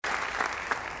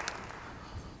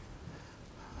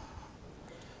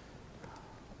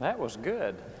That was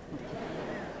good.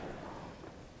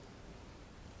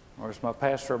 Or as my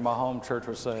pastor of my home church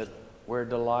would say, we're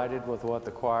delighted with what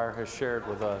the choir has shared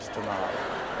with us tonight.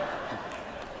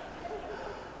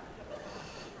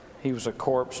 He was a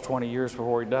corpse 20 years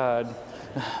before he died.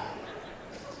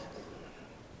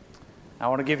 I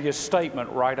want to give you a statement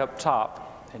right up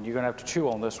top, and you're going to have to chew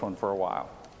on this one for a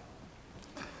while.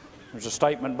 There's a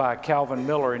statement by Calvin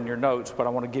Miller in your notes, but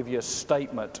I want to give you a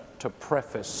statement to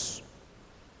preface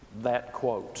that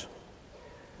quote.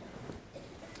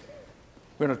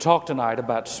 We're going to talk tonight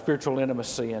about spiritual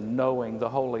intimacy and knowing the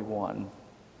Holy One.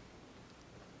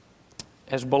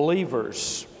 As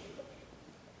believers,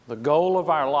 the goal of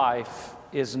our life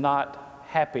is not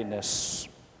happiness.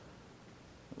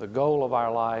 The goal of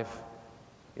our life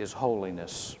is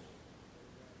holiness.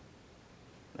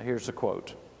 Now here's the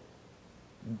quote.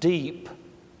 Deep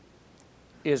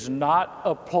is not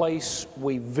a place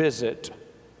we visit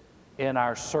in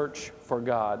our search for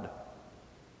God.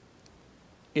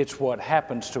 It's what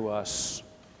happens to us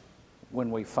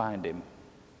when we find Him.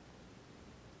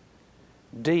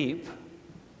 Deep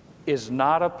is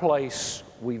not a place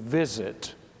we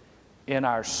visit in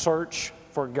our search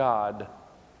for God.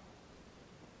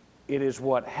 It is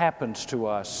what happens to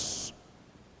us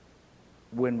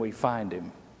when we find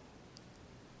Him.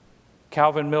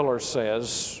 Calvin Miller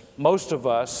says, most of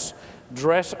us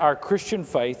dress our Christian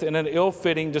faith in an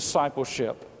ill-fitting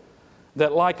discipleship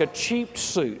that, like a cheap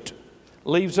suit,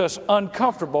 leaves us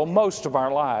uncomfortable most of our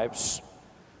lives.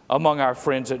 Among our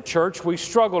friends at church, we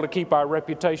struggle to keep our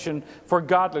reputation for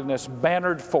godliness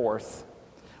bannered forth.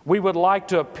 We would like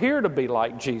to appear to be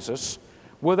like Jesus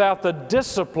without the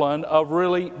discipline of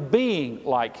really being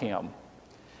like Him.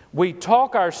 We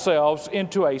talk ourselves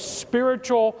into a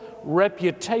spiritual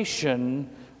reputation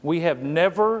we have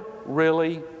never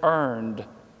really earned.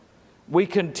 We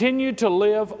continue to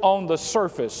live on the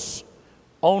surface,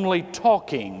 only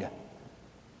talking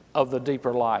of the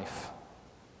deeper life.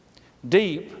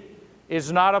 Deep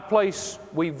is not a place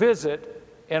we visit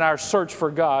in our search for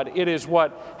God. It is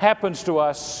what happens to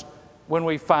us when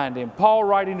we find Him. Paul,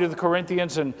 writing to the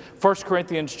Corinthians in 1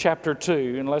 Corinthians chapter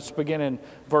 2, and let's begin in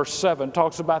verse 7,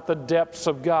 talks about the depths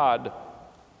of God.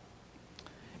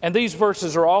 And these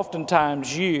verses are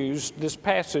oftentimes used, this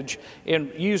passage,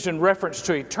 used in reference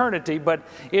to eternity, but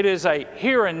it is a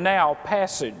here and now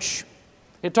passage.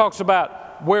 It talks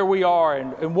about where we are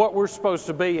and what we're supposed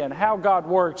to be and how God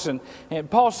works. And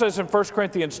Paul says in 1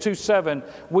 Corinthians 2:7,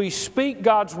 we speak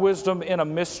God's wisdom in a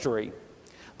mystery,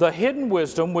 the hidden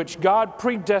wisdom which God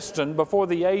predestined before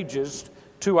the ages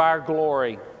to our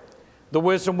glory, the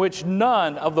wisdom which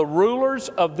none of the rulers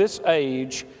of this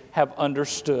age have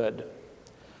understood.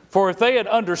 For if they had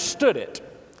understood it,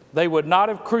 they would not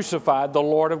have crucified the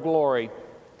Lord of glory.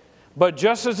 But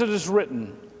just as it is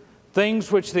written,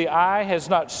 things which the eye has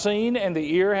not seen and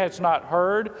the ear has not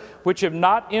heard, which have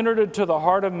not entered into the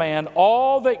heart of man,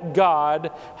 all that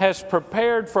God has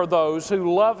prepared for those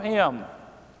who love Him.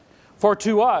 For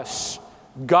to us,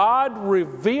 God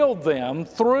revealed them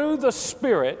through the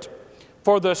Spirit,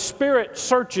 for the Spirit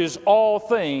searches all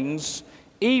things,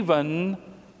 even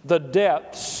the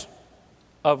depths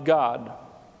of God.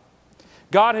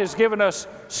 God has given us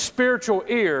spiritual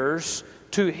ears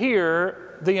to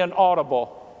hear the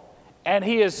inaudible. And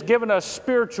He has given us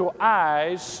spiritual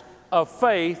eyes of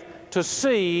faith to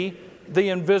see the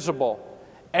invisible.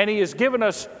 And He has given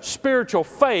us spiritual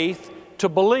faith to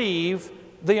believe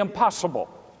the impossible.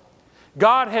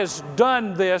 God has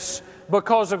done this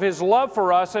because of His love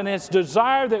for us and His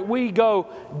desire that we go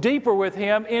deeper with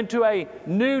Him into a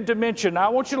new dimension. Now, I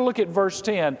want you to look at verse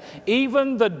 10.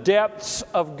 Even the depths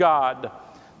of God.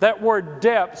 That word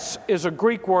depths is a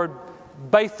Greek word,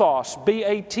 bathos,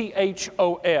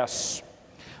 B-A-T-H-O-S.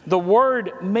 The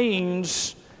word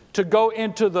means to go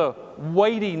into the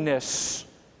weightiness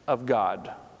of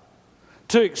God,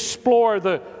 to explore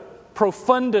the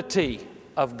profundity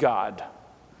of God,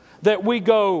 that we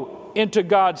go into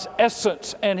God's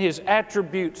essence and His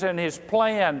attributes and His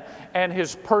plan and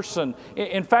His person.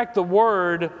 In fact, the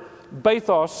word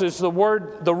bathos is the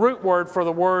root word for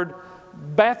the word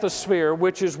bathysphere,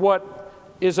 which is what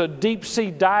is a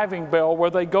deep-sea diving bell where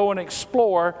they go and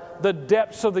explore the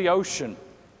depths of the ocean.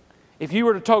 If you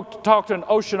were to talk to an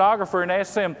oceanographer and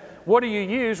ask them, what do you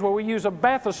use? Well, we use a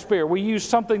bathysphere. We use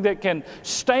something that can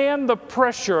stand the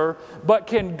pressure but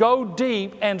can go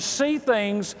deep and see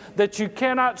things that you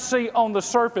cannot see on the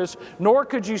surface, nor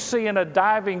could you see in a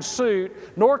diving suit,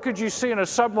 nor could you see in a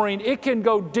submarine. It can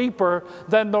go deeper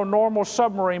than the normal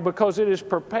submarine because it is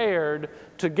prepared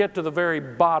to get to the very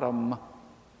bottom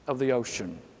of the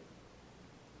ocean.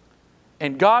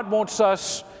 And God wants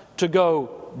us to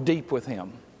go deep with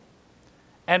Him.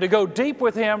 And to go deep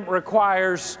with Him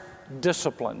requires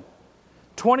discipline.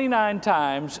 29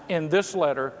 times in this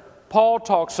letter, Paul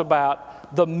talks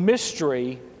about the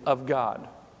mystery of God.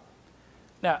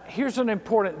 Now, here's an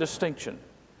important distinction.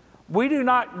 We do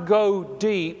not go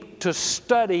deep to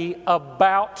study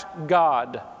about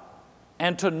God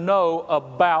and to know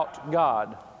about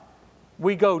God.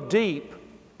 We go deep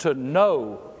to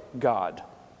know God.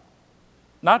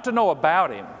 Not to know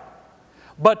about Him,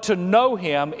 but to know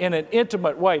Him in an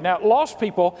intimate way. Now, lost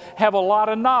people have a lot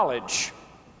of knowledge.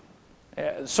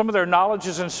 Some of their knowledge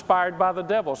is inspired by the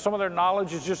devil. Some of their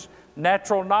knowledge is just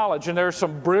natural knowledge. And there are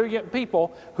some brilliant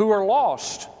people who are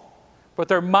lost. But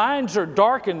their minds are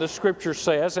darkened, the Scripture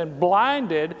says, and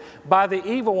blinded by the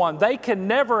evil one. They can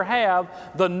never have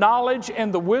the knowledge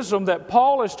and the wisdom that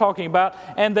Paul is talking about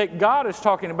and that God is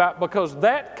talking about, because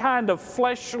that kind of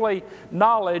fleshly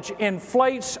knowledge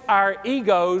inflates our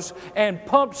egos and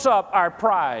pumps up our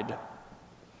pride.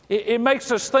 It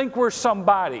makes us think we're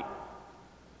somebody.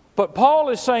 But Paul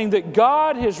is saying that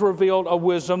God has revealed a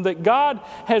wisdom, that God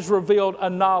has revealed a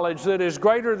knowledge that is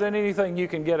greater than anything you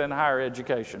can get in higher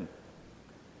education.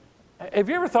 Have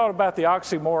you ever thought about the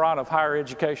oxymoron of higher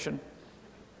education?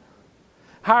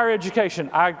 Higher education.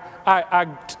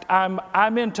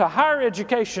 I'm into higher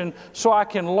education so I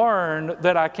can learn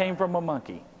that I came from a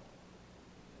monkey.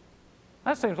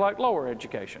 That seems like lower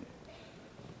education.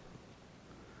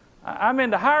 I'm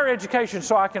into higher education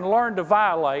so I can learn to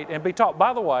violate and be taught.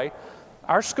 By the way,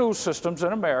 our school systems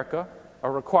in America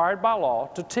are required by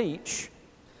law to teach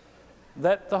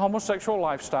that the homosexual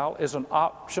lifestyle is an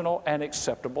optional and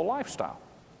acceptable lifestyle.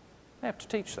 They have to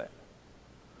teach that.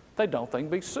 They don't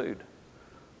think be sued.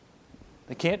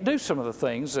 They can't do some of the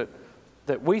things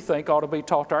that we think ought to be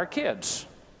taught to our kids.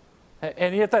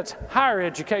 And yet that's higher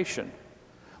education.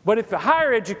 But if the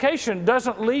higher education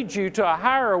doesn't lead you to a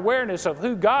higher awareness of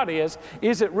who God is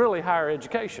it really higher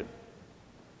education?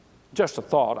 Just a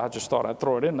thought. I just thought I'd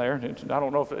throw it in there. I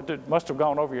don't know if it must have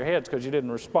gone over your heads because you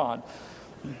didn't respond.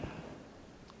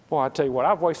 Boy, I tell you what,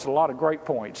 I've wasted a lot of great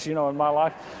points, in my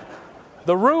life.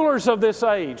 The rulers of this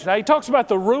age. Now, he talks about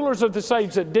the rulers of this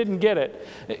age that didn't get it.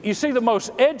 You see, the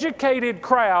most educated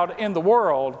crowd in the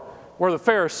world were the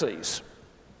Pharisees.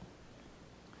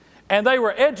 And they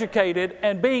were educated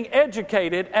and being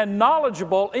educated and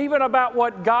knowledgeable even about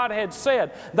what God had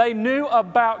said. They knew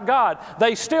about God.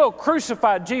 They still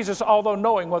crucified Jesus, although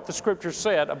knowing what the Scripture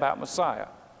said about Messiah.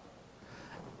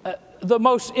 The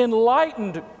most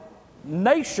enlightened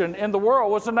nation in the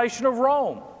world was the nation of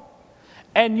Rome.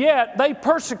 And yet they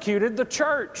persecuted the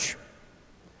church.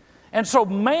 And so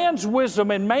man's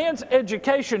wisdom and man's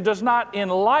education does not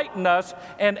enlighten us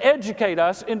and educate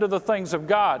us into the things of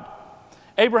God.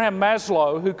 Abraham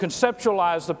Maslow, who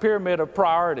conceptualized the pyramid of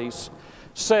priorities,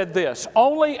 said this: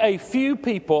 only a few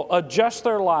people adjust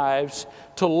their lives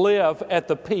to live at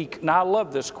the peak. Now I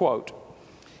love this quote.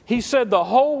 He said the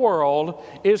whole world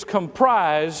is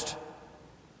comprised.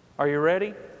 Are you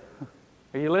ready?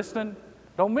 Are you listening?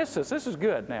 Don't miss this. This is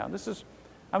good now.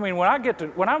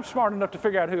 When I'm smart enough to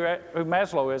figure out who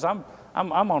Maslow is, I'm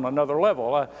on another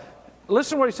level.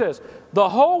 Listen to what he says. The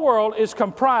whole world is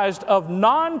comprised of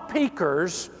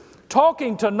non-peakers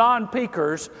talking to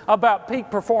non-peakers about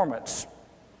peak performance.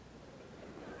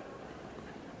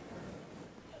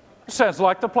 Sounds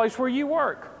like the place where you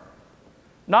work.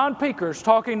 Non-peakers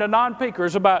talking to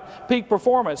non-peakers about peak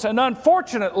performance. And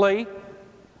unfortunately,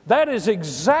 that is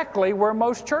exactly where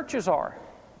most churches are.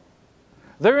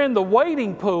 They're in the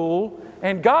wading pool,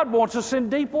 and God wants us in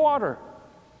deep water.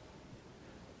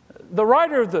 The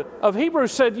writer of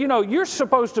Hebrews said, you're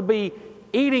supposed to be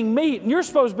eating meat, and you're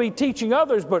supposed to be teaching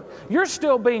others, but you're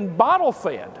still being bottle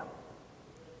fed.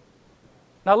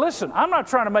 Now listen, I'm not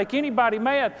trying to make anybody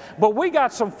mad, but we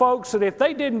got some folks that if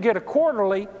they didn't get a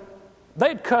quarterly,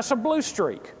 they'd cuss a blue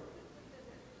streak.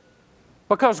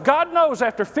 Because God knows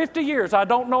after 50 years, I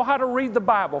don't know how to read the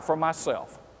Bible for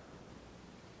myself.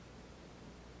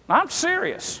 I'm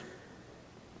serious.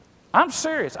 I'm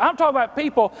talking about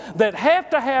people that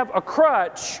have to have a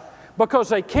crutch because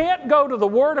they can't go to the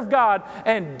Word of God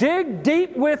and dig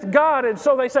deep with God. And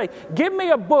so they say, give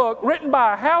me a book written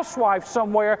by a housewife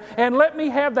somewhere and let me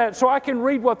have that so I can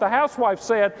read what the housewife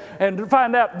said and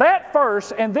find out that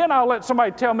first, and then I'll let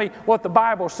somebody tell me what the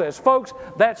Bible says. Folks,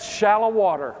 that's shallow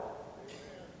water.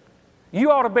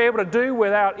 You ought to be able to do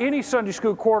without any Sunday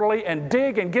school quarterly and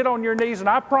dig and get on your knees. And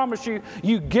I promise you,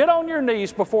 you get on your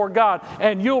knees before God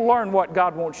and you'll learn what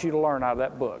God wants you to learn out of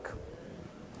that book.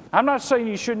 I'm not saying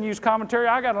you shouldn't use commentary.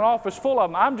 I got an office full of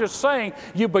them. I'm just saying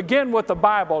you begin with the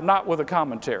Bible, not with a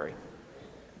commentary.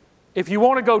 If you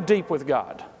want to go deep with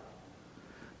God.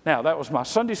 Now, that was my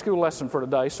Sunday school lesson for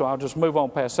today, so I'll just move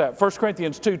on past that. 1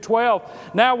 Corinthians 2:12,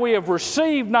 now we have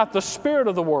received not the spirit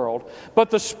of the world, but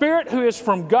the Spirit who is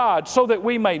from God, so that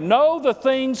we may know the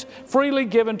things freely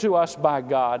given to us by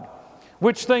God,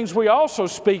 which things we also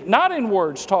speak, not in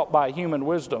words taught by human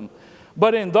wisdom,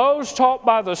 but in those taught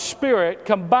by the Spirit,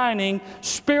 combining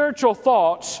spiritual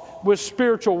thoughts with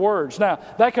spiritual words. Now,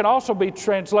 that can also be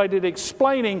translated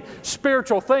explaining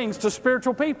spiritual things to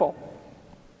spiritual people.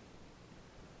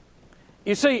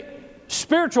 You see,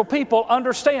 spiritual people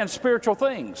understand spiritual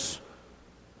things.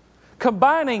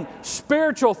 Combining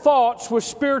spiritual thoughts with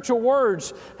spiritual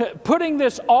words, putting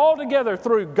this all together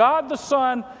through God the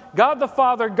Son, God the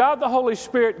Father, God the Holy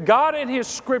Spirit, God in His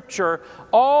Scripture,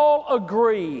 all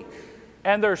agree.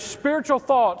 And there's spiritual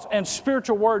thoughts and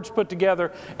spiritual words put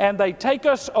together, and they take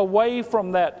us away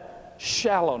from that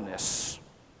shallowness.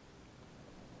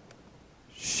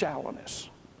 Shallowness.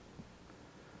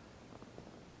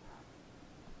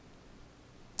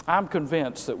 I'm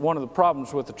convinced that one of the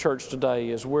problems with the church today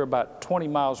is we're about 20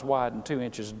 miles wide and 2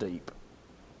 inches deep.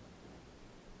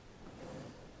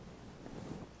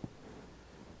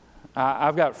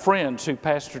 I've got friends who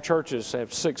pastor churches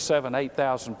have 6,000, 7,000,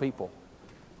 8,000 people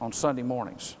on Sunday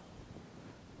mornings.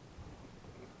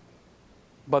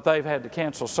 But they've had to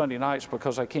cancel Sunday nights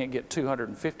because they can't get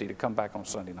 250 to come back on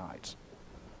Sunday nights.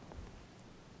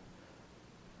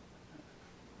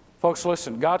 Folks,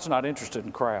 listen, God's not interested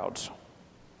in crowds.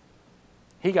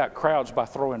 He got crowds by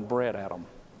throwing bread at them.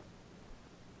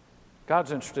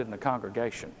 God's interested in a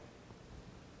congregation.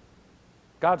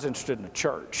 God's interested in a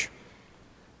church.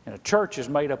 And a church is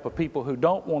made up of people who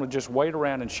don't want to just wait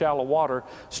around in shallow water,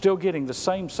 still getting the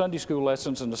same Sunday school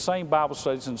lessons and the same Bible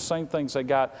studies and the same things they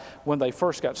got when they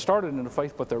first got started in the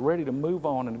faith, but they're ready to move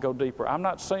on and go deeper. I'm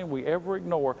not saying we ever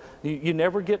ignore. You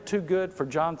never get too good for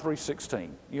John 3:16.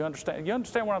 You understand? You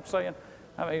understand what I'm saying?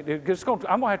 I mean, I'm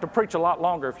going to have to preach a lot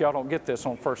longer if y'all don't get this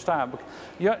on first time.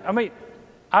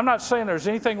 I'm not saying there's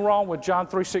anything wrong with John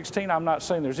 3:16. I'm not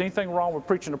saying there's anything wrong with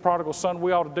preaching the prodigal son.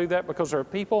 We ought to do that because there are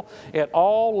people at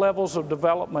all levels of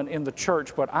development in the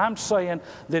church. But I'm saying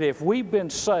that if we've been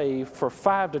saved for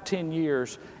 5 to 10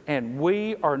 years and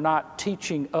we are not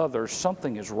teaching others,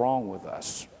 something is wrong with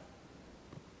us.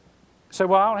 You say,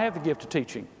 well, I don't have the gift of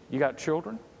teaching. You got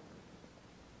children?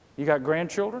 You got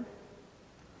grandchildren?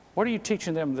 What are you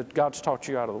teaching them that God's taught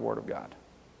you out of the Word of God?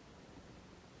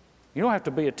 You don't have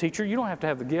to be a teacher. You don't have to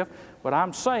have the gift. But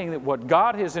I'm saying that what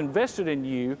God has invested in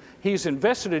you, He's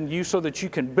invested in you so that you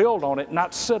can build on it,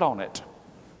 not sit on it.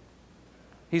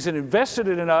 He's invested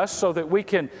it in us so that we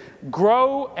can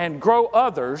grow and grow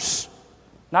others,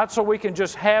 not so we can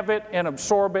just have it and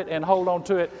absorb it and hold on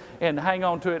to it and hang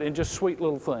on to it in just sweet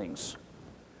little things.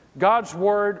 God's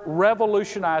Word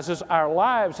revolutionizes our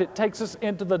lives. It takes us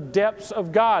into the depths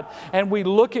of God. And we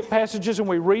look at passages and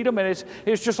we read them, and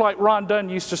it's just like Ron Dunn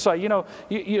used to say,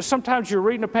 sometimes you're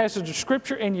reading a passage of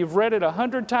Scripture and you've read it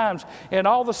 100 times, and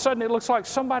all of a sudden it looks like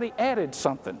somebody added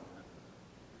something.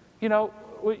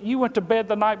 You went to bed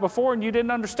the night before and you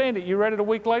didn't understand it. You read it a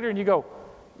week later and you go,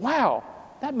 wow,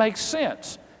 that makes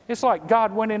sense. It's like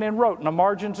God went in and wrote in the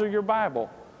margins of your Bible.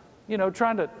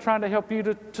 Trying to help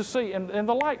you to see, and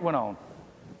the light went on.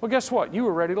 Well, guess what? You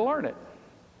were ready to learn it.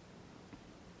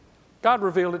 God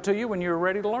revealed it to you when you were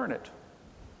ready to learn it.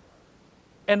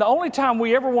 And the only time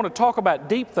we ever want to talk about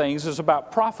deep things is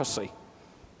about prophecy.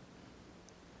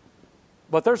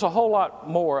 But there's a whole lot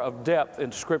more of depth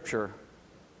in Scripture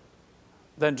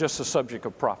than just the subject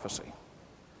of prophecy.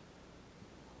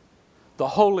 The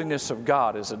holiness of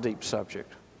God is a deep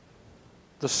subject.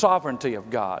 The sovereignty of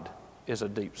God is a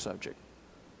deep subject.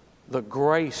 The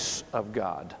grace of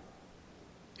God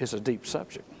is a deep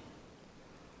subject.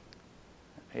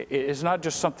 It's not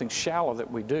just something shallow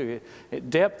that we do.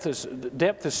 Depth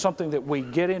is something that we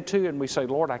get into and we say,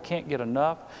 Lord, I can't get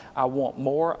enough. I want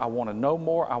more. I want to know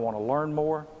more. I want to learn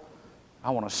more.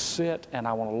 I want to sit and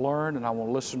I want to learn and I want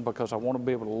to listen because I want to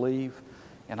be able to leave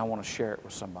and I want to share it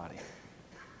with somebody.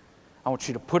 I want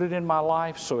you to put it in my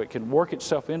life so it can work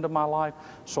itself into my life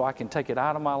so I can take it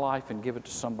out of my life and give it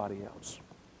to somebody else.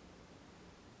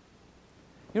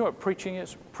 You know what preaching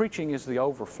is? Preaching is the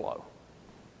overflow.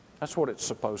 That's what it's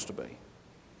supposed to be.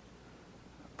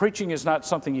 Preaching is not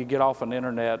something you get off an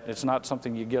internet. It's not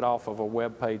something you get off of a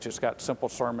web page. It's got simple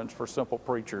sermons for simple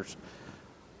preachers.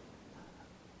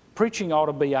 Preaching ought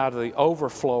to be out of the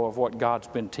overflow of what God's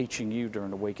been teaching you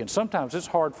during the week. And sometimes it's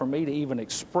hard for me to even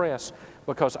express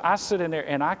because I sit in there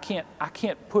and I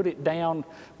can't put it down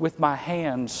with my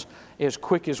hands as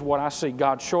quick as what I see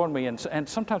God showing me. And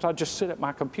sometimes I just sit at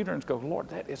my computer and go, Lord,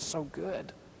 that is so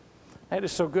good. That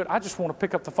is so good. I just want to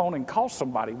pick up the phone and call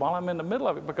somebody while I'm in the middle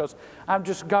of it because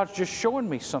God's just showing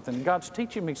me something. God's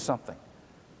teaching me something.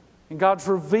 And God's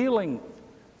revealing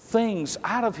things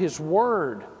out of His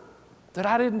Word that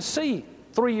I didn't see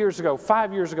 3 years ago,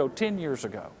 5 years ago, 10 years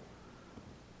ago.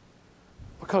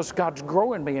 Because God's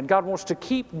growing me and God wants to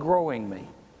keep growing me.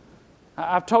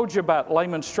 I've told you about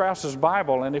Lehman Strauss's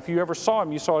Bible, and if you ever saw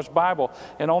him, you saw his Bible.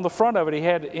 And on the front of it,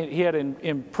 he had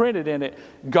imprinted in it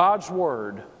God's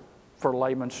Word for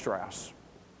Lehman Strauss.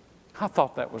 I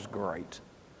thought that was great.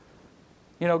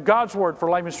 You know, God's Word for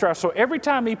Lehman Strauss. So every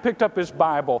time he picked up his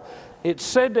Bible, it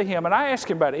said to him, and I asked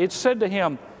him about it, it said to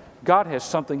him, God has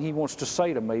something He wants to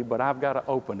say to me, but I've got to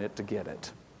open it to get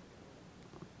it.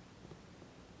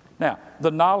 Now, the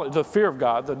knowledge, the fear of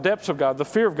God, the depths of God, the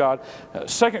fear of God.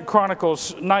 2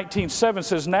 Chronicles 19:7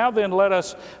 says, "Now then let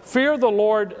us fear the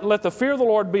Lord, let the fear of the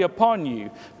Lord be upon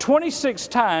you." 26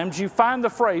 times you find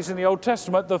the phrase in the Old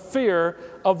Testament, the fear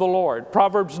of the Lord.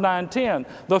 Proverbs 9:10,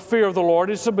 the fear of the Lord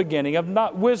is the beginning of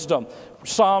wisdom.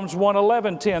 Psalms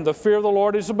 111:10, the fear of the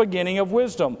Lord is the beginning of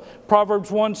wisdom. Proverbs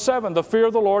 1:7, the fear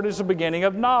of the Lord is the beginning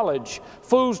of knowledge.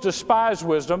 Fools despise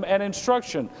wisdom and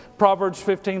instruction. Proverbs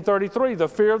 15:33, the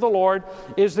fear of the Lord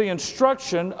is the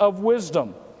instruction of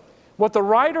wisdom. What the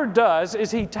writer does is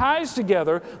he ties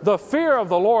together the fear of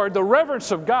the Lord, the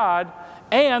reverence of God,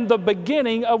 and the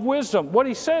beginning of wisdom. What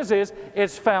he says is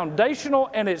it's foundational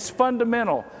and it's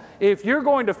fundamental. If you're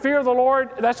going to fear the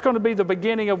Lord, that's going to be the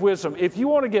beginning of wisdom. If you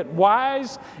want to get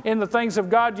wise in the things of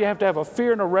God, you have to have a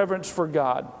fear and a reverence for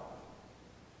God.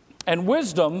 And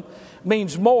wisdom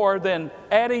means more than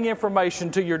adding information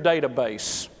to your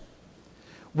database.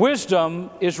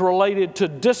 Wisdom is related to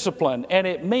discipline, and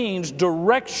it means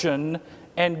direction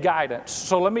and guidance.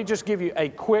 So let me just give you a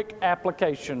quick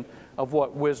application of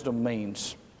what wisdom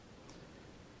means.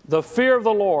 The fear of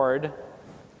the Lord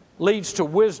leads to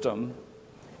wisdom,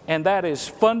 and that is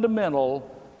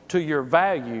fundamental to your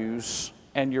values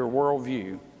and your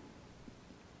worldview.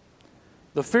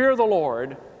 The fear of the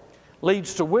Lord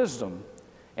leads to wisdom,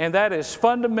 and that is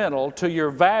fundamental to your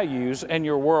values and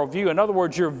your worldview. In other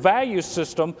words, your value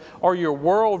system or your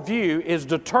worldview is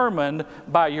determined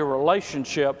by your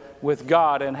relationship with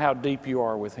God and how deep you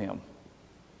are with Him.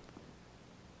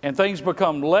 And things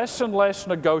become less and less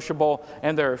negotiable,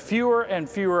 and there are fewer and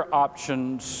fewer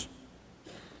options.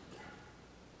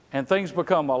 And things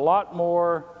become a lot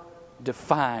more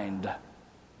defined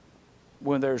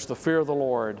when there's the fear of the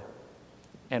Lord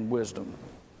and wisdom.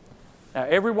 Now,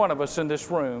 every one of us in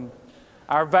this room,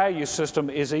 our value system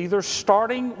is either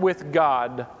starting with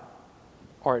God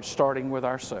or it's starting with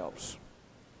ourselves.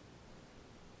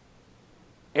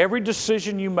 Every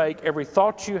decision you make, every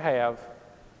thought you have,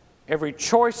 every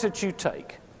choice that you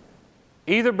take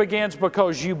either begins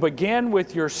because you begin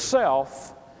with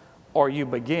yourself or you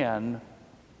begin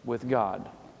with God.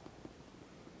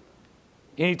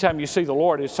 Anytime you see the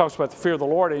Lord, it talks about the fear of the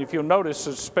Lord. And if you'll notice,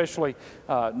 especially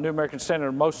New American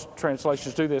Standard, most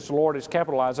translations do this, the Lord is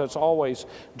capitalized. That's always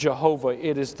Jehovah.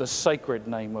 It is the sacred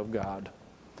name of God.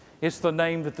 It's the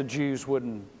name that the Jews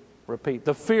wouldn't repeat.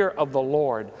 The fear of the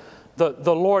Lord.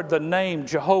 The Lord, the name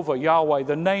Jehovah, Yahweh,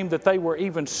 the name that they were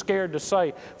even scared to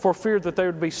say for fear that there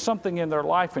would be something in their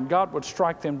life and God would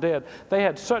strike them dead. They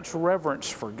had such reverence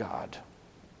for God.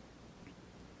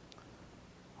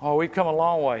 Oh, we've come a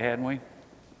long way, hadn't we?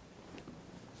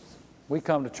 We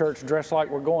come to church dressed like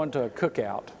we're going to a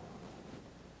cookout.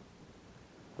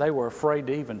 They were afraid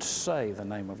to even say the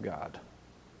name of God.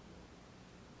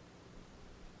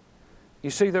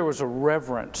 You see, there was a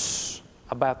reverence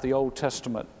about the Old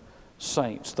Testament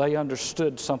saints. They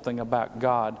understood something about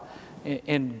God.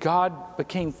 And God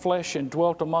became flesh and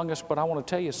dwelt among us. But I want to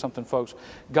tell you something, folks.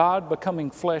 God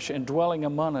becoming flesh and dwelling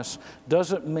among us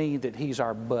doesn't mean that He's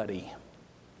our buddy.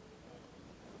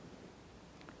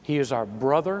 He is our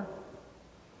brother.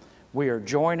 We are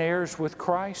joint heirs with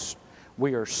Christ.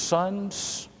 We are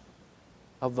sons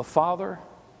of the Father,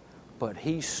 but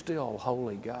He's still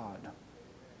holy God.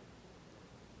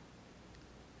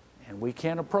 And we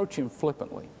can't approach Him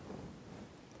flippantly.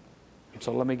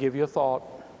 So let me give you a thought.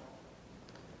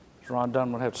 As Ron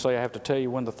Dunn would have to say, I have to tell you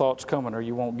when the thought's coming or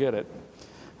you won't get it.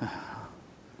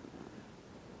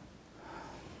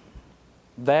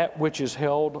 That which is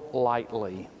held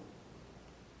lightly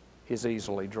is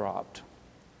easily dropped.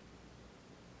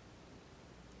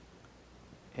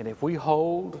 And if we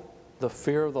hold the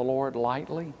fear of the Lord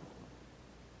lightly,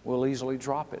 we'll easily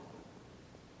drop it.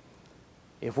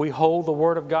 If we hold the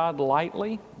Word of God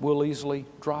lightly, we'll easily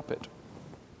drop it.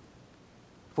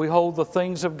 If we hold the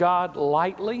things of God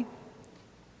lightly,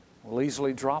 we'll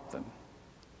easily drop them.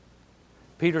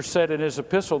 Peter said in his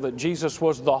epistle that Jesus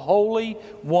was the Holy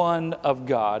One of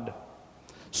God.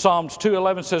 Psalms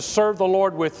 2:11 says, serve the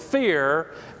Lord with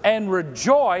fear and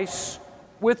rejoice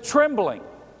with trembling.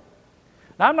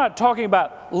 Now, I'm not talking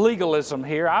about legalism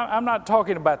here. I'm not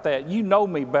talking about that. You know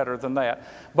me better than that.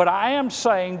 But I am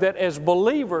saying that as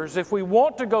believers, if we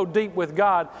want to go deep with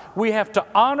God, we have to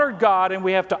honor God and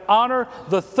we have to honor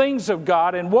the things of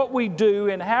God, and what we do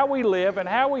and how we live and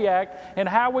how we act and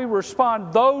how we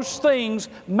respond. Those things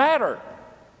matter.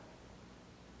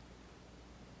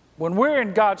 When we're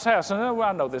in God's house, and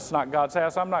I know this is not God's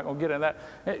house, I'm not going to get into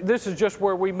that. This is just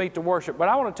where we meet to worship. But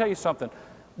I want to tell you something.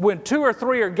 When 2 or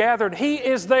 3 are gathered, He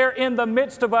is there in the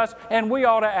midst of us, and we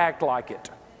ought to act like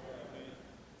it.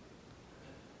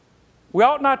 We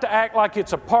ought not to act like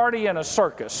it's a party and a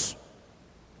circus.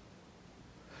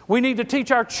 We need to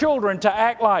teach our children to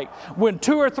act like when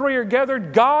 2 or 3 are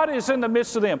gathered, God is in the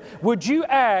midst of them. Would you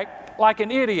act like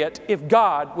an idiot if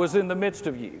God was in the midst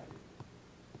of you?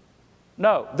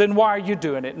 No. Then why are you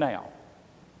doing it now?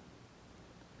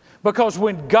 Because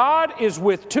when God is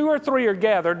with 2 or 3 are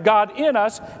gathered, God in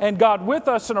us and God with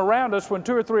us and around us when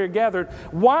 2 or 3 are gathered,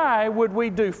 why would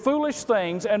we do foolish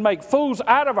things and make fools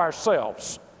out of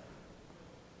ourselves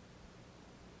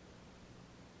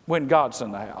when God's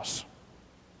in the house?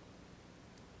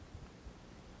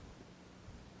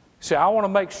 See, I want to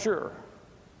make sure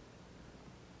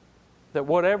that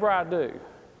whatever I do,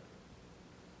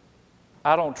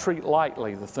 I don't treat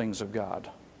lightly the things of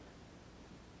God,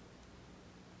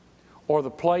 or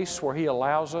the place where He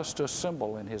allows us to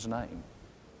assemble in His name,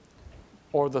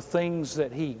 or the things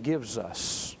that He gives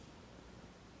us.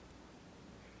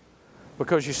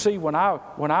 Because you see, when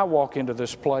I walk into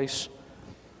this place,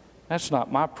 that's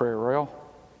not my prayer rail.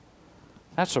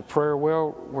 That's a prayer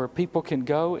rail where people can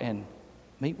go and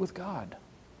meet with God.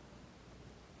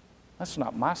 That's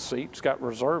not my seat. It's got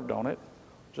reserved on it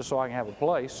just so I can have a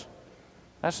place.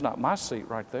 That's not my seat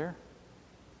right there.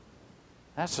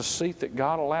 That's a seat that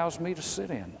God allows me to sit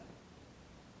in.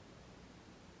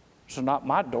 So not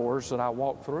my doors that I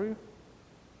walk through.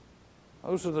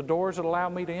 Those are the doors that allow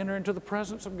me to enter into the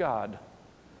presence of God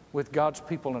with God's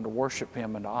people and to worship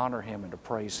Him and to honor Him and to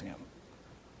praise Him.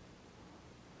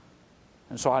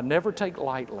 And so I never take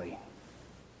lightly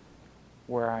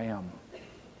where I am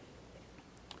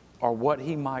or what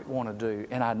He might want to do.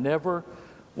 And I never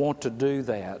want to do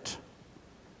that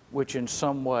which in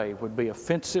some way would be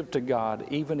offensive to God,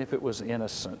 even if it was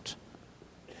innocent,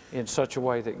 in such a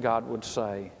way that God would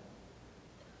say,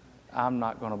 I'm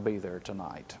not going to be there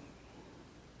tonight.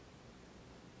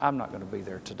 I'm not going to be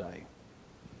there today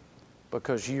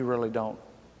because you really don't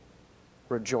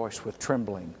rejoice with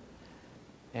trembling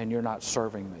and you're not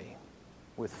serving me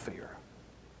with fear.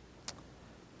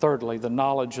 Thirdly, the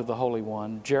knowledge of the Holy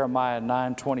One. Jeremiah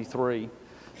 9:23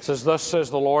 says, thus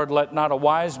says the Lord, let not a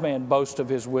wise man boast of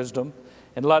his wisdom,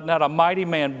 and let not a mighty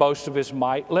man boast of his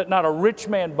might, let not a rich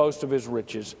man boast of his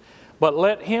riches, but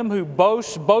let him who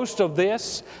boasts boast of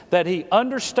this, that he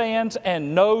understands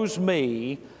and knows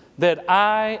me, that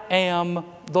I am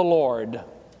the Lord.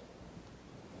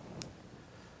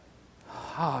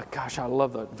 Oh, gosh, I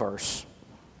love that verse.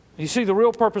 You see, the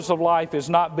real purpose of life is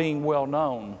not being well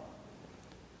known.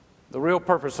 The real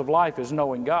purpose of life is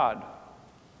knowing God.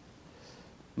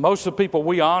 Most of the people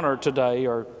we honor today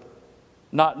are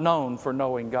not known for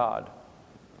knowing God.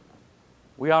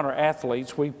 We honor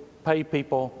athletes. We pay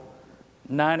people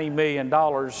 $90 million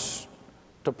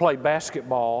to play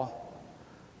basketball,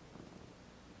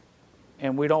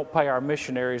 and we don't pay our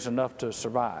missionaries enough to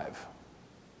survive.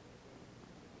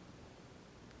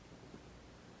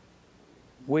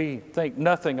 We think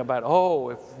nothing about,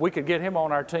 if we could get him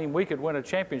on our team, we could win a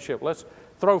championship. Let's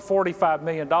throw $45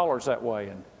 million that way.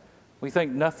 And we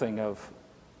think nothing of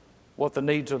what the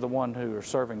needs of the one who are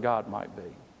serving God might be.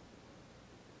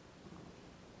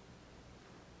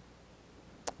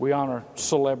 We honor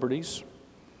celebrities,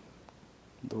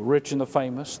 the rich and the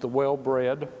famous, the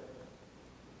well-bred,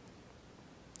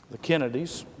 the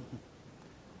Kennedys,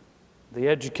 the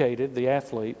educated, the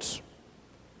athletes.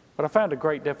 But I found a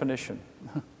great definition.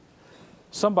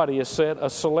 Somebody has said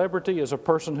a celebrity is a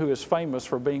person who is famous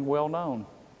for being well known.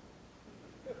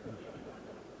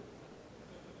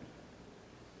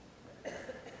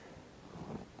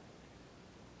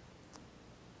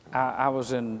 When I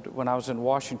was in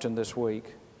Washington this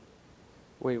week,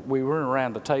 we were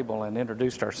around the table and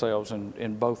introduced ourselves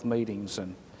in both meetings,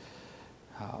 and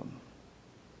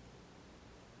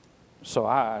so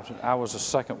I was the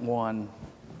second one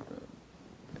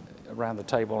around the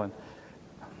table, and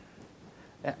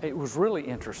it was really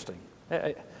interesting.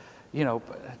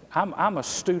 I'm a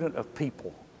student of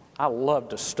people. I love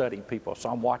to study people, so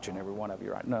I'm watching every one of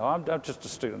you right now. I'm just a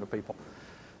student of people.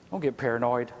 Don't get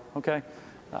paranoid, okay?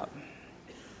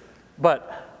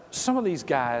 But some of these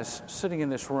guys sitting in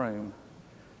this room,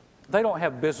 they don't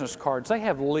have business cards. They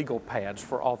have legal pads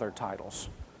for all their titles.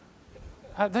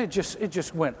 It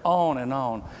just went on and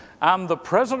on. I'm the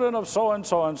president of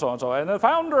so-and-so and so-and-so, and the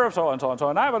founder of so-and-so and so,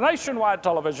 and I have a nationwide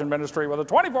television ministry with a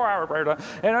 24-hour prayer,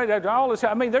 and all this.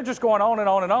 I mean, they're just going on and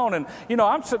on and on. And,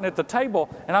 I'm sitting at the table,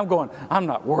 and I'm going, I'm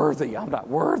not worthy, I'm not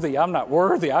worthy, I'm not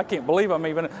worthy. I can't believe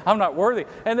I'm not worthy.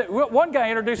 And one guy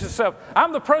introduced himself,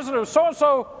 I'm the president of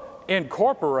so-and-so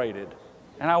Incorporated.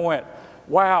 And I went,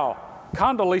 wow,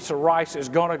 Condoleezza Rice is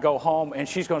going to go home, and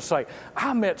she's going to say,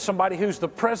 I met somebody who's the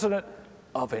president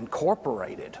of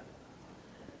Incorporated.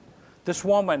 This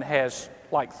woman has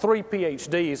like 3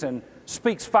 PhDs and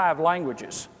speaks 5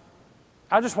 languages.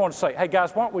 I just want to say, hey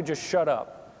guys, why don't we just shut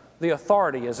up? The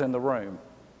authority is in the room.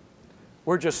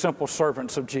 We're just simple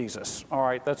servants of Jesus. All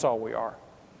right, that's all we are.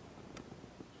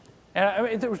 And I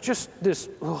mean, there was just this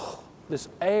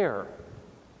air.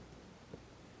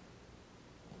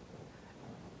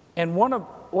 And one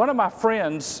of my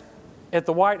friends at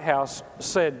the White House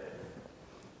said,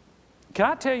 can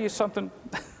I tell you something?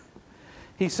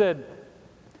 He said,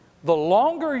 the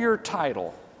longer your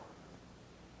title,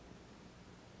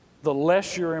 the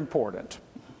less you're important.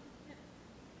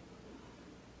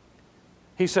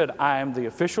 He said, I am the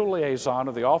official liaison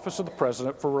of the Office of the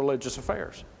President for Religious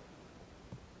Affairs.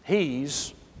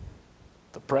 He's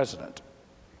the president.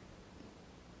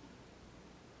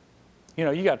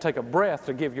 You got to take a breath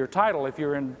to give your title if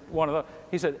you're in one of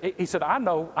those. He said, I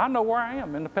know where I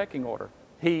am in the pecking order.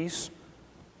 He's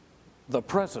the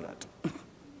president.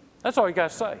 That's all you got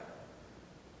to say.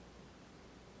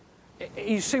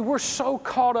 You see, we're so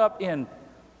caught up in,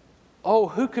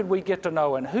 who could we get to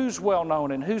know, and who's well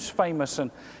known, and who's famous.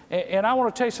 And I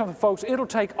want to tell you something, folks. It'll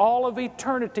take all of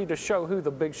eternity to show who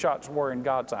the big shots were in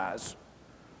God's eyes.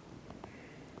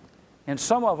 And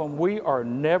some of them we are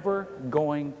never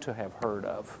going to have heard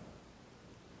of.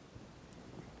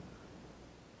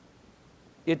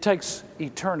 It takes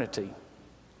eternity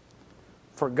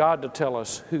for God to tell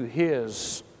us who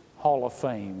His Hall of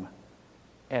Fame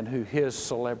and who His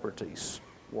celebrities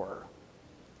were.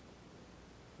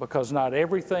 Because not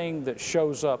everything that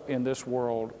shows up in this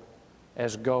world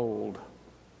as gold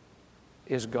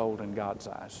is gold in God's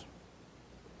eyes.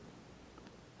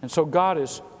 And so God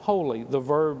is holy. The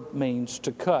verb means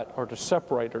to cut or to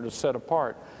separate or to set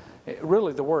apart.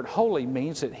 Really, the word holy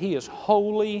means that He is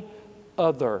wholly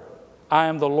other. I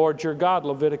am the Lord your God,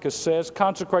 Leviticus says.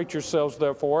 Consecrate yourselves,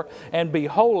 therefore, and be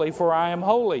holy, for I am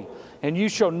holy. And you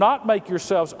shall not make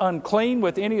yourselves unclean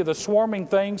with any of the swarming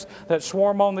things that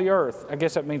swarm on the earth. I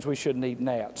guess that means we shouldn't eat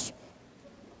gnats.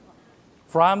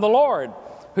 For I am the Lord,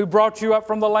 who brought you up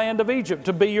from the land of Egypt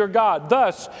to be your God.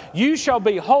 Thus, you shall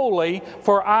be holy,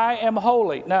 for I am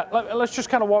holy. Now, let's just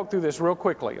kind of walk through this real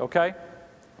quickly, okay?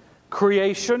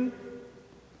 Creation,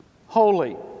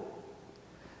 holy.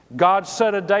 God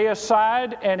set a day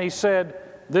aside, and He said,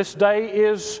 this day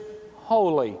is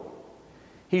holy.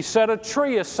 He set a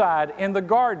tree aside in the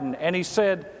garden, and He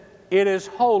said, it is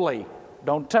holy.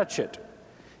 Don't touch it.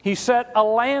 He set a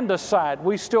land aside.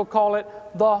 We still call it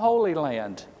the Holy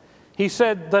Land. He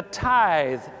said the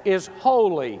tithe is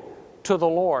holy to the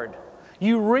Lord.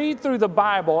 You read through the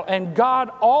Bible, and God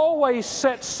always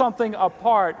sets something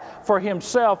apart for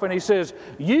Himself. And He says,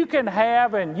 you can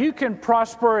have and you can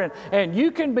prosper and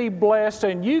you can be blessed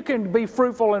and you can be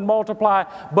fruitful and multiply.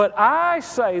 But I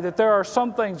say that there are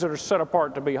some things that are set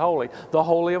apart to be holy. The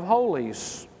Holy of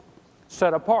Holies,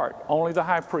 set apart. Only the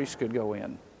high priest could go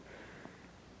in.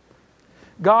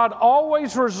 God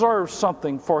always reserves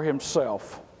something for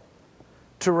Himself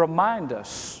to remind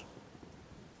us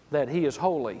that He is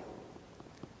holy,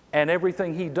 and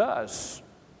everything He does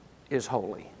is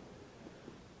holy.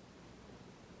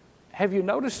 Have you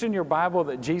noticed in your Bible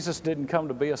that Jesus didn't come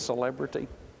to be a celebrity?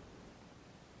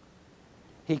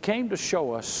 He came to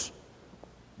show us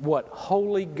what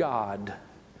holy God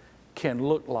can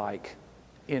look like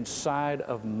inside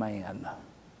of man.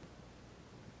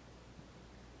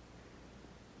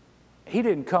 He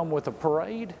didn't come with a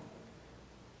parade.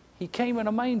 He came in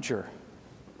a manger.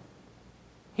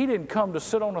 He didn't come to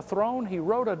sit on a throne. He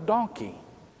rode a donkey.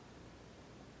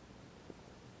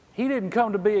 He didn't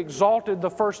come to be exalted the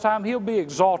first time. He'll be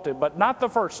exalted, but not the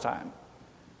first time.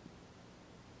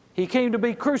 He came to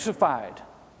be crucified.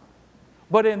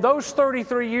 But in those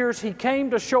 33 years, He came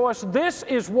to show us, this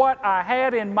is what I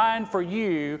had in mind for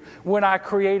you when I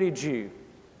created you.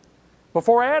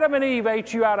 Before Adam and Eve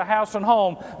ate you out of house and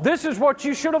home, this is what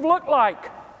you should have looked like.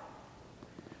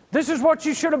 This is what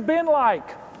you should have been like.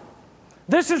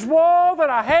 This is all that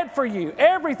I had for you.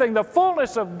 Everything, the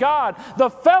fullness of God, the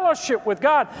fellowship with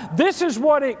God. This is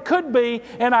what it could be,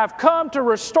 and I've come to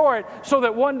restore it so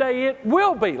that one day it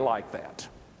will be like that.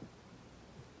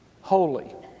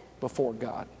 Holy before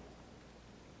God.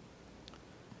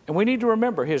 And we need to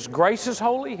remember His grace is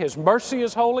holy, His mercy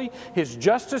is holy, His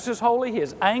justice is holy,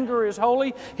 His anger is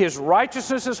holy, His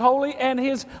righteousness is holy, and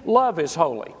His love is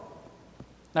holy.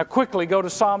 Now quickly go to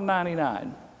Psalm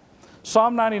 99.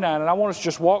 Psalm 99, and I want us to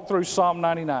just walk through Psalm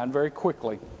 99 very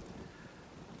quickly.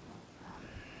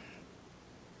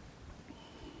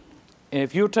 And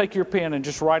if you'll take your pen and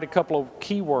just write a couple of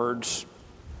key words,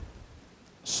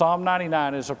 Psalm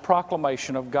 99 is a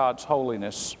proclamation of God's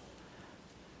holiness.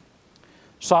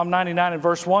 Psalm 99 and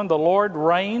verse 1, the Lord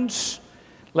reigns.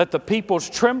 Let the peoples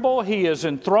tremble. He is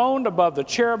enthroned above the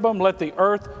cherubim. Let the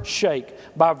earth shake.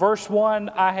 By verse 1,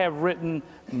 I have written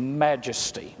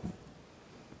majesty.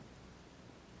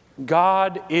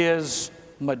 God is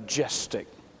majestic.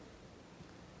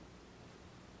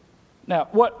 Now,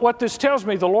 what this tells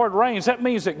me, the Lord reigns, that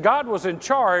means that God was in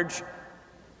charge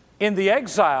in the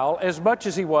exile as much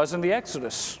as He was in the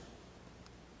Exodus.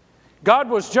 God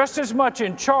was just as much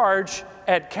in charge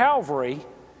at Calvary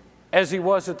as He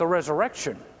was at the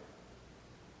resurrection.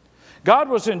 God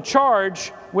was in charge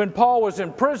when Paul was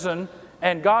in prison,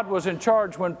 and God was in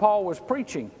charge when Paul was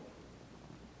preaching.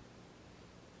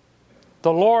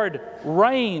 The Lord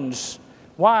reigns.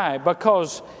 Why?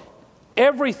 Because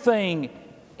everything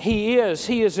He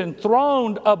is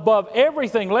enthroned above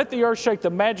everything. Let the earth shake,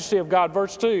 the majesty of God.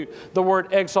 Verse 2, the word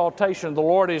exaltation. The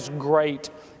Lord is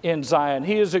great in Zion.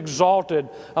 He is exalted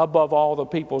above all the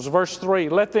peoples. Verse 3,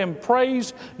 let them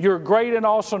praise your great and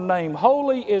awesome name.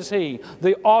 Holy is He,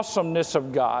 the awesomeness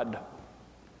of God.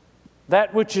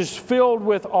 That which is filled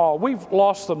with awe. We've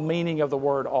lost the meaning of the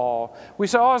word awe. We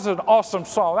say, oh, that was an awesome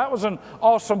song. That was an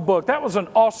awesome book. That was an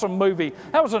awesome movie.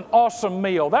 That was an awesome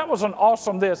meal. That was an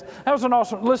awesome this. That was an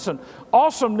awesome... Listen,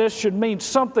 awesomeness should mean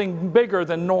something bigger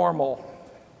than normal.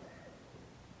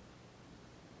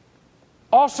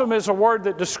 Awesome is a word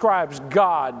that describes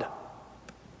God.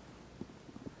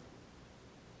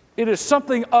 It is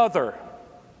something other.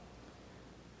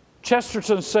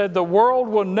 Chesterton said, the world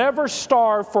will never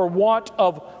starve for want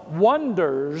of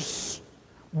wonders,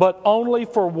 but only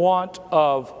for want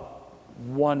of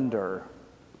wonder.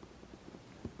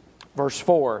 Verse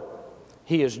 4,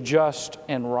 He is just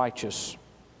and righteous.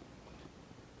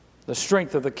 The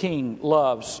strength of the king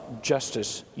loves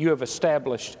justice. You have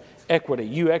established equity.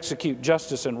 You execute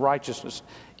justice and righteousness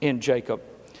in Jacob.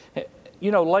 You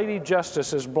know, Lady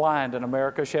Justice is blind in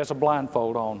America. She has a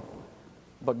blindfold on.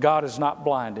 But God is not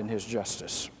blind in His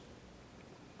justice.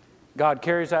 God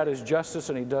carries out His justice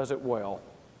and He does it well.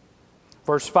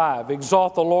 Verse 5,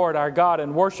 exalt the Lord our God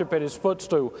and worship at His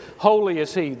footstool. Holy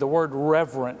is He, the word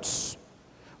reverence.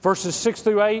 Verses 6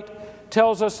 through 8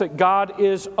 tells us that God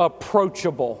is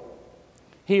approachable.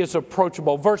 He is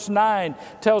approachable. Verse 9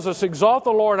 tells us, exalt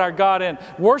the Lord our God and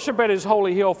worship at His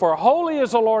holy hill, for holy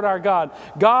is the Lord our God.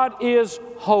 God is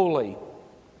holy.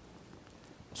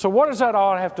 So what does that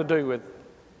all have to do with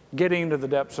getting into the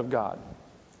depths of God?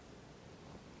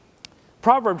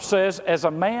 Proverbs says, as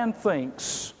a man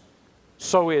thinks,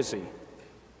 so is he.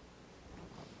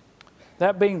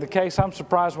 That being the case, I'm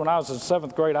surprised when I was in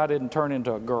 7th grade I didn't turn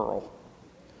into a girl.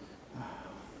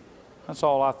 That's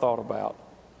all I thought about.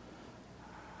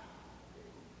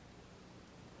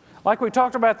 Like we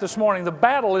talked about this morning, the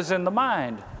battle is in the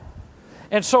mind.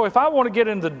 And so if I want to get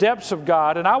into the depths of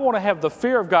God, and I want to have the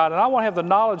fear of God, and I want to have the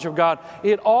knowledge of God,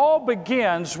 it all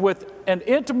begins with an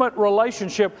intimate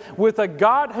relationship with a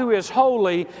God who is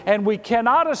holy, and we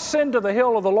cannot ascend to the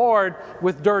hill of the Lord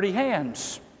with dirty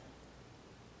hands.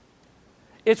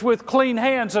 It's with clean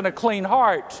hands and a clean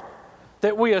heart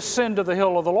that we ascend to the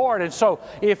hill of the Lord. And so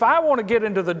if I want to get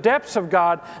into the depths of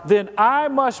God, then I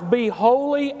must be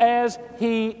holy as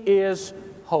He is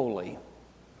holy.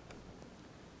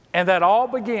 And that all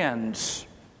begins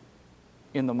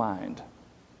in the mind.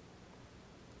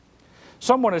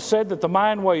 Someone has said that the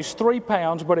mind weighs 3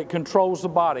 pounds, but it controls the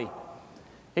body.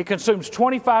 It consumes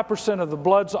 25% of the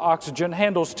blood's oxygen,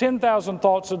 handles 10,000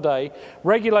 thoughts a day,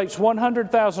 regulates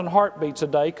 100,000 heartbeats a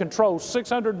day, controls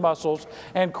 600 muscles,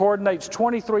 and coordinates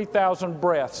 23,000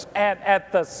 breaths. And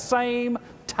at the same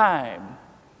time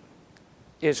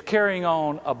is carrying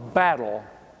on a battle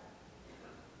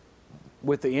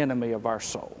with the enemy of our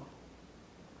soul.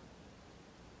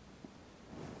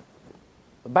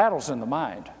 The battle's in the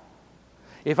mind.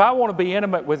 If I want to be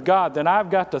intimate with God, then I've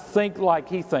got to think like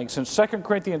He thinks. And 2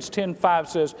 Corinthians 10:5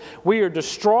 says, we are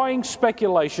destroying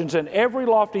speculations and every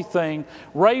lofty thing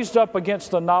raised up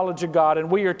against the knowledge of God, and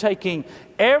we are taking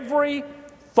every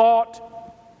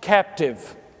thought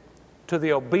captive to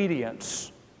the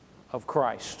obedience of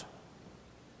Christ.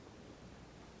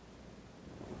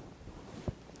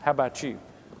 How about you?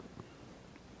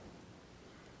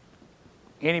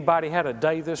 Anybody had a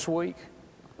day this week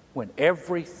when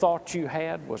every thought you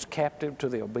had was captive to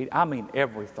the obedience? I mean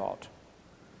every thought.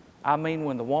 I mean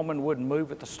when the woman wouldn't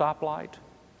move at the stoplight.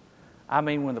 I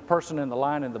mean when the person in the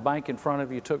line in the bank in front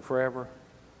of you took forever.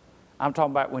 I'm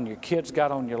talking about when your kids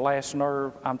got on your last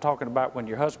nerve. I'm talking about when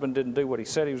your husband didn't do what he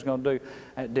said he was going to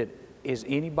do. Is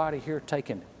anybody here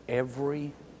taking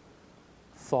every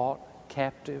thought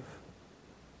captive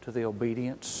to the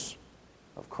obedience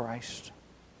of Christ?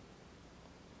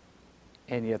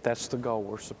 And yet that's the goal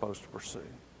we're supposed to pursue.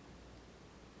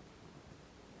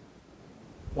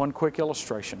 One quick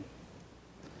illustration.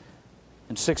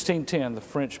 In 1610, the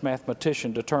French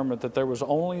mathematician determined that there was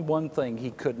only one thing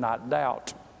he could not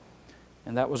doubt,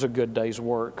 and that was a good day's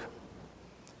work.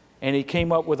 And he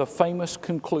came up with a famous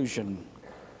conclusion.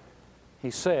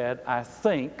 He said, I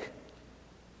think,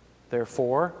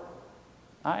 therefore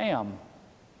I am.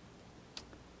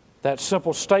 That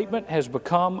simple statement has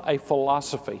become a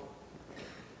philosophy.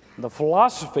 The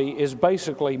philosophy is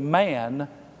basically man,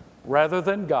 rather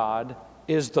than God,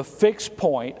 is the fixed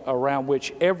point around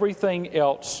which everything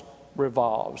else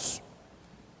revolves.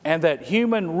 And that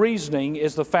human reasoning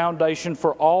is the foundation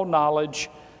for all knowledge,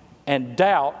 and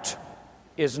doubt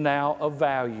is now of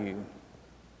value.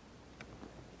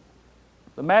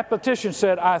 The mathematician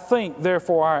said, I think,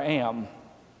 therefore I am.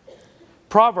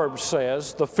 Proverbs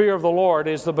says, the fear of the Lord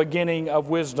is the beginning of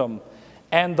wisdom,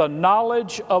 and the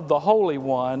knowledge of the Holy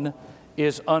One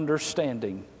is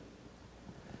understanding.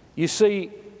 You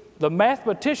see, the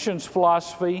mathematician's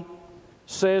philosophy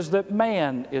says that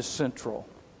man is central.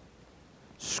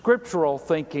 Scriptural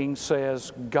thinking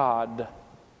says God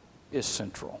is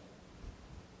central.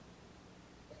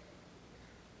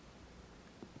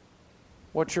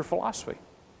 What's your philosophy?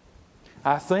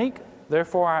 I think,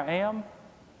 therefore I am?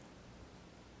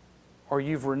 Or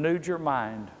you've renewed your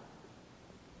mind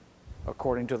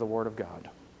according to the Word of God?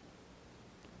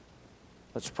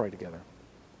 Let's pray together.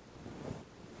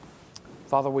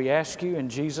 Father, we ask you in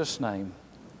Jesus' name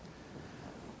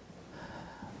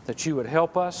that you would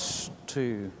help us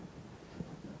to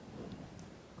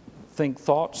think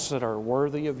thoughts that are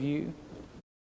worthy of you,